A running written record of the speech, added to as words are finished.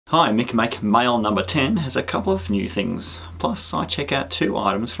Hi, MickMake Mail number 10 has a couple of new things, plus I check out 2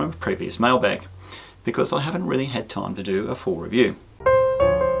 items from a previous mailbag, because I haven't really had time to do a full review.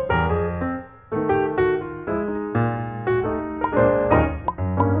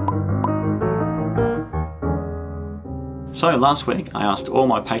 So last week I asked all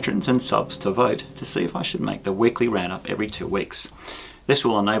my patrons and subs to vote to see if I should make the weekly roundup every 2 weeks. This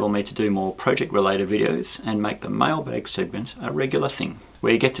will enable me to do more project related videos and make the mailbag segment a regular thing,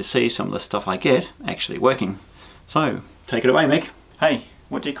 where you get to see some of the stuff I get actually working. So, take it away, Mick. Hey,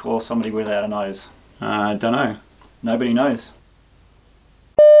 what do you call somebody without a nose? Don't know. Nobody knows.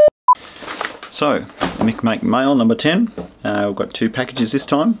 So, MickMake Mail number 10. We've got 2 packages this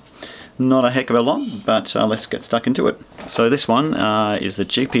time. Not a heck of a lot, but let's get stuck into it. So this one is the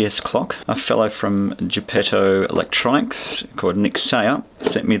GPS clock. A fellow from Geppetto Electronics called Nick Sayer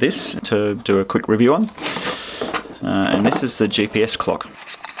sent me this to do a quick review on. And this is the GPS clock.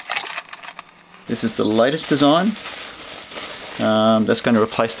 This is the latest design. That's going to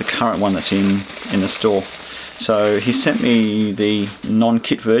replace the current one that's in the store. So he sent me the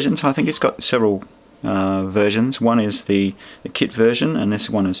non-kit version, so I think it's got several versions. One is the kit version, and this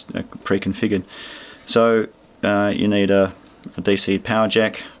one is pre-configured. So you need a DC power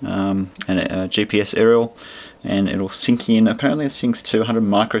jack and a GPS aerial, and it'll sync in. Apparently it syncs to 100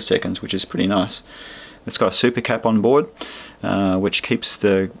 microseconds, which is pretty nice. It's got a super cap on board, which keeps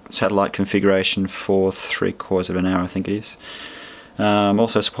the satellite configuration for 3/4 of an hour, I think it is.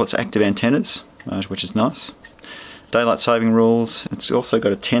 Also supports active antennas, which is nice. Daylight saving rules. It's also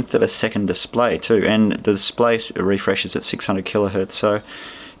got a 1/10 of a second display too, and the display refreshes at 600 kilohertz, so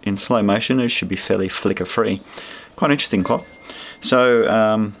in slow motion it should be fairly flicker free. Quite an interesting clock.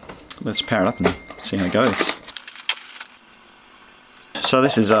 So let's power it up and see how it goes. So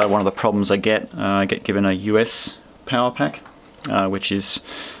this is one of the problems I get. I get given a US power pack, which is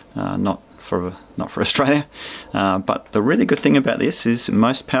not for Australia. But the really good thing about this is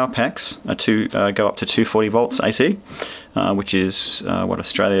most power packs are go up to 240 volts AC, which is what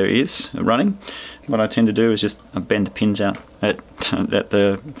Australia is running. What I tend to do is just bend the pins out at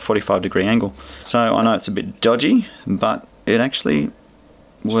the 45-degree angle. So I know it's a bit dodgy, but it actually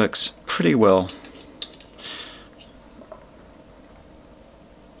works pretty well.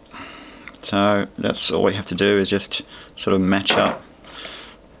 So that's all we have to do, is just sort of match up.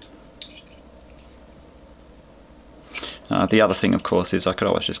 The other thing, of course, is I could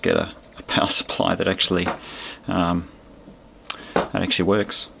always just get a power supply that actually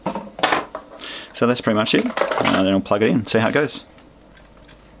works. So that's pretty much it. Then I'll plug it in and see how it goes.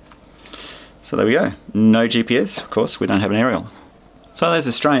 So there we go. No GPS, of course. We don't have an aerial. So there's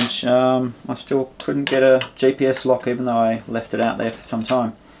a strange. I still couldn't get a GPS lock, even though I left it out there for some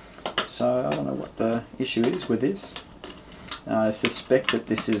time. So I don't know what the issue is with this. I suspect that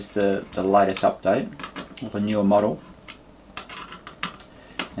this is the latest update of a newer model.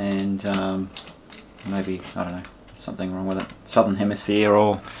 And maybe, I don't know, something wrong with it. Southern Hemisphere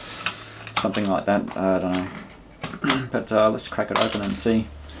or something like that, I don't know. But let's crack it open and see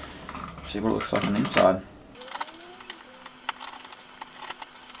what it looks like on the inside.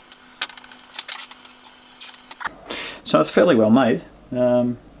 So it's fairly well made.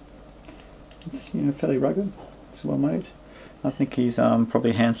 It's fairly rugged. It's well made. I think he's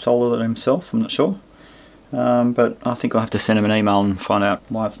probably hand soldered it himself, I'm not sure. But I think I'll have to send him an email and find out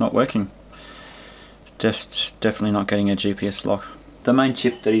why it's not working. It's just definitely not getting a GPS lock. The main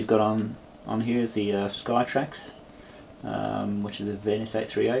chip that he's got on here is the Skytrax, which is a Venus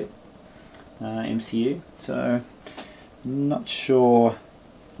 838 MCU. So not sure.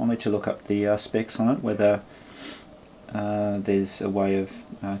 I'll need to look up the specs on it, whether there's a way of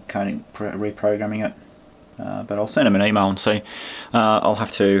reprogramming it. But I'll send him an email and see. I'll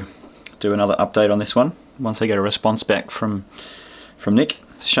have to do another update on this one once I get a response back from Nick.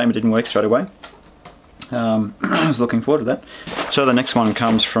 It's a shame it didn't work straight away. I was looking forward to that. So the next one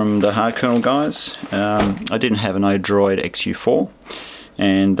comes from the hard kernel guys. I didn't have an ODROID XU4,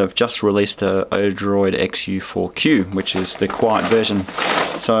 and they've just released a ODROID XU4Q, which is the quiet version.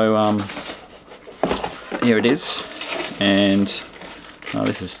 So here it is, and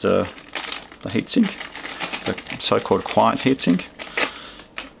this is the heatsink, the so-called quiet heatsink.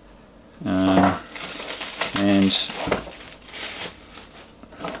 And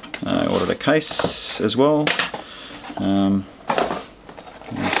I ordered a case as well.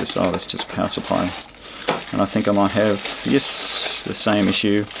 That's just power supply. And I think I might have, yes, the same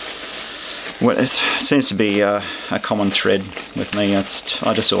issue. Well, it seems to be a common thread with me. I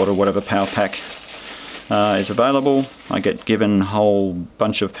just order whatever power pack is available. I get given a whole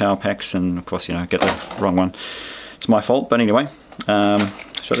bunch of power packs, and of course, get the wrong one. It's my fault, but anyway.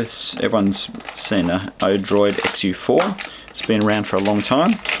 So this, everyone's seen a ODROID XU4. It's been around for a long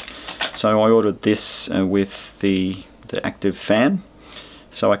time. So I ordered this with the active fan,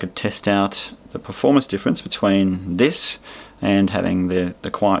 so I could test out the performance difference between this and having the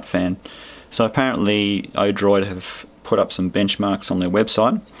quiet fan. So apparently ODROID have put up some benchmarks on their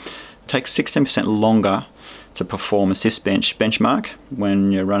website. It takes 16% longer to perform as this benchmark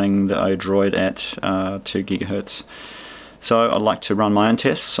when you're running the ODROID at 2 GHz. So I'd like to run my own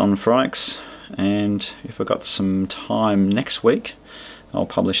tests on Fridays, and if I've got some time next week, I'll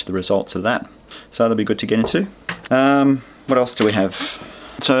publish the results of that. So that'll be good to get into. What else do we have?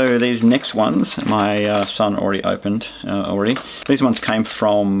 So these next ones, my son already opened already. These ones came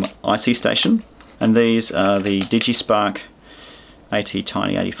from IC Station, and these are the DigiSpark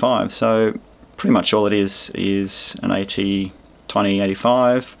AT-Tiny85. So pretty much all it is an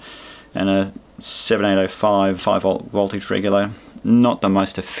AT-Tiny85 and a 7805 5-volt voltage regulator. Not the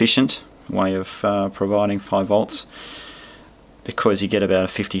most efficient way of providing 5 volts, because you get about a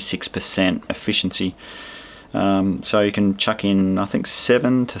 56% efficiency. So you can chuck in, I think,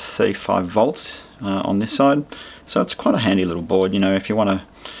 7 to 35 volts on this side. So it's quite a handy little board. You know, if you want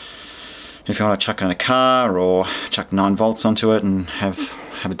to chuck in a car or chuck 9 volts onto it and have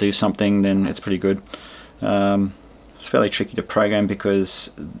it do something, then it's pretty good. It's fairly tricky to program because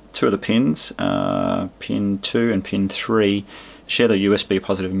 2 of the pins, pin 2 and pin 3, share the USB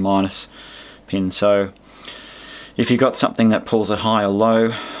positive and minus pin. So if you've got something that pulls a high or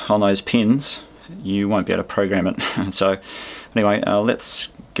low on those pins, you won't be able to program it. So anyway,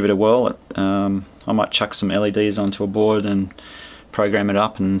 let's give it a whirl. I might chuck some LEDs onto a board and program it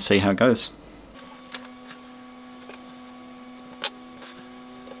up and see how it goes.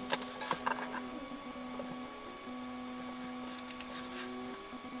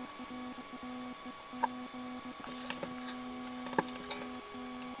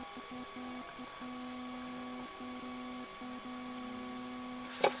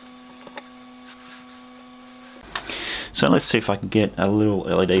 So let's see if I can get a little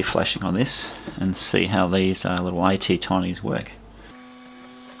LED flashing on this and see how these little AT Tinies work.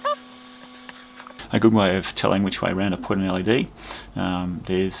 A good way of telling which way around to put an LED,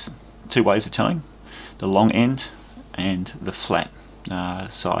 there's 2 ways of telling: the long end and the flat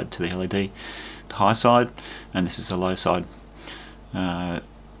side to the LED. The high side, and this is the low side.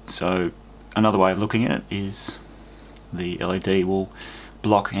 So another way of looking at it is the LED will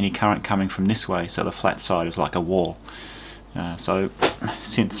block any current coming from this way, so the flat side is like a wall. So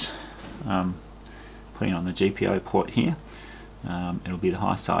since putting on the GPO port here, it'll be the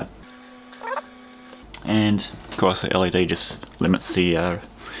high side, and of course the LED just limits the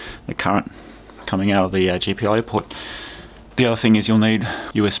current coming out of the GPIO port. The other thing is you'll need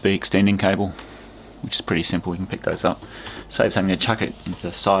USB extending cable, which is pretty simple. You can pick those up, saves having to chuck it into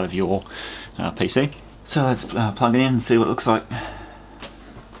the side of your PC. So let's plug it in and see what it looks like.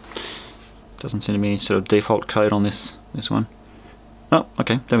 Doesn't seem to be any sort of default code on this one. Oh,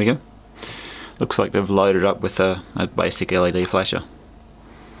 okay, there we go. Looks like they've loaded up with a basic LED flasher.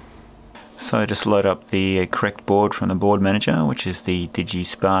 So just load up the correct board from the board manager, which is the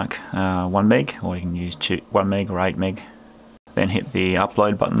DigiSpark 1 meg, or you can use 1 meg or 8 meg. Then hit the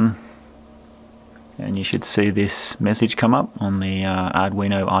upload button, and you should see this message come up on the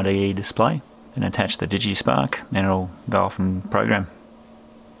Arduino IDE display. Then attach the DigiSpark, and it'll go off and program.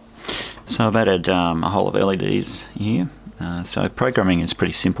 So I've added a whole of LEDs here, so programming is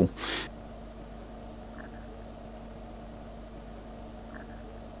pretty simple.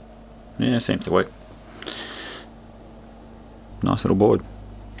 Yeah, it seems to work. Nice little board.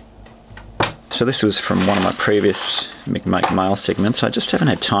 So this was from one of my previous MickMake Mail segments. I just haven't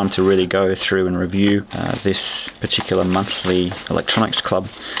had time to really go through and review this particular monthly electronics club,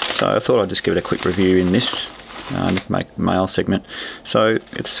 so I thought I'd just give it a quick review in this MickMake Mail segment. So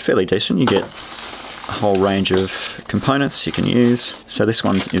it's fairly decent. You get a whole range of components you can use. So this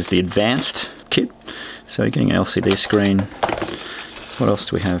one is the advanced kit, so you're getting an LCD screen. What else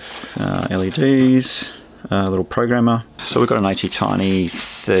do we have? LEDs, a little programmer. So we've got an AT-Tiny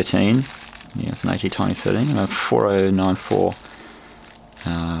 13. Yeah, it's an AT-Tiny 13 and a 4094.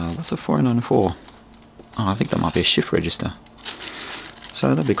 What's a 4094? Oh, I think that might be a shift register. So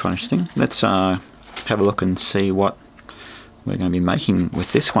that'd be quite interesting. Let's have a look and see what we're going to be making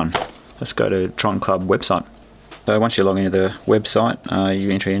with this one. Let's go to TronClub website. So once you log into the website, you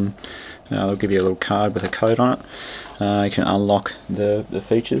enter in, they'll give you a little card with a code on it. You can unlock the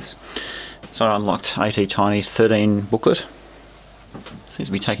features. So I unlocked AT-Tiny 13 booklet. Seems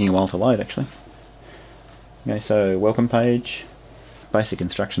to be taking a while to load actually. Okay, so welcome page, basic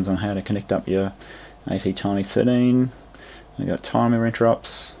instructions on how to connect up your AT-Tiny 13, We got timer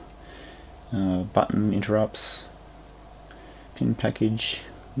interrupts, button interrupts, pin package.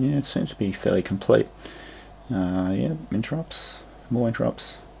 Yeah, it seems to be fairly complete. Yeah, interrupts, more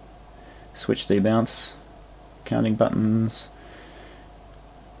interrupts, switch debounce, counting buttons,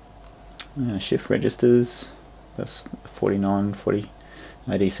 shift registers, that's 49, 40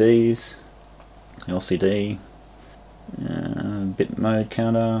 ADCs, LCD, bit mode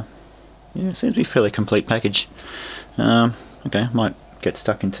counter. Yeah, it seems to be a fairly complete package. Okay, might get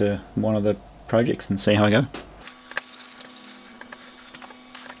stuck into one of the projects and see how I go.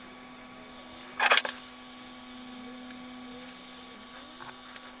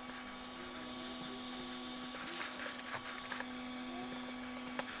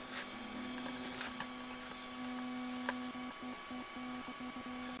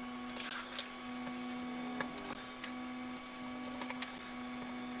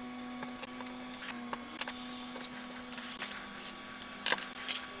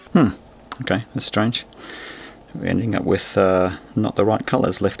 Okay, that's strange. We're ending up with not the right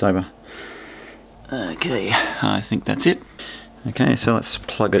colours left over. Okay, I think that's it. Okay, so let's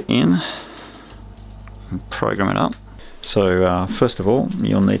plug it in and program it up. So first of all,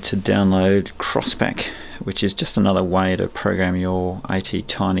 you'll need to download Crosspack, which is just another way to program your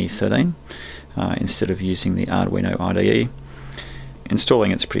AT-Tiny 13 instead of using the Arduino IDE.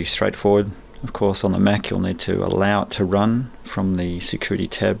 Installing it's pretty straightforward. Of course, on the Mac you'll need to allow it to run from the security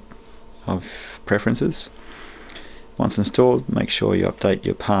tab of preferences. Once installed, make sure you update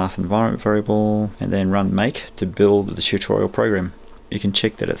your path environment variable and then run make to build the tutorial program. You can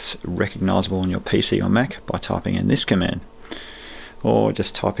check that it's recognizable on your PC or Mac by typing in this command, or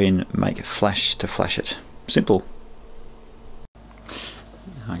just type in make flash to flash it. Simple.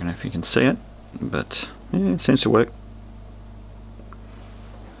 I don't know if you can see it, but yeah, it seems to work.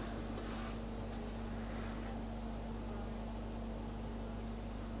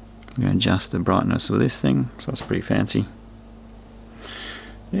 I'm going to adjust the brightness of this thing, so it's pretty fancy.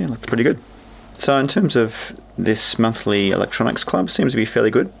 Yeah, it looks pretty good. So in terms of this monthly electronics club, seems to be fairly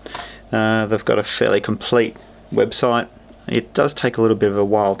good. They've got a fairly complete website. It does take a little bit of a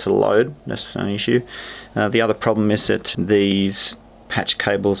while to load, that's the only issue. The other problem is that these patch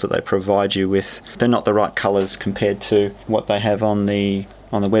cables that they provide you with, they're not the right colours compared to what they have on the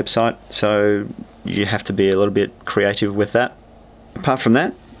website, so you have to be a little bit creative with that. Apart from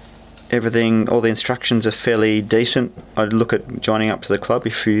that, everything, all the instructions are fairly decent. I'd look at joining up to the club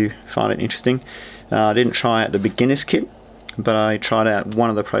if you find it interesting. I didn't try out the beginner's kit, but I tried out one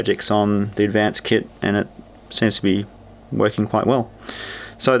of the projects on the advanced kit and it seems to be working quite well.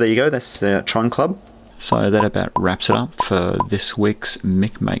 So there you go, that's the TronClub. So that about wraps it up for this week's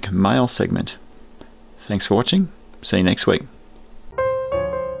MickMake Mail segment. Thanks for watching, see you next week.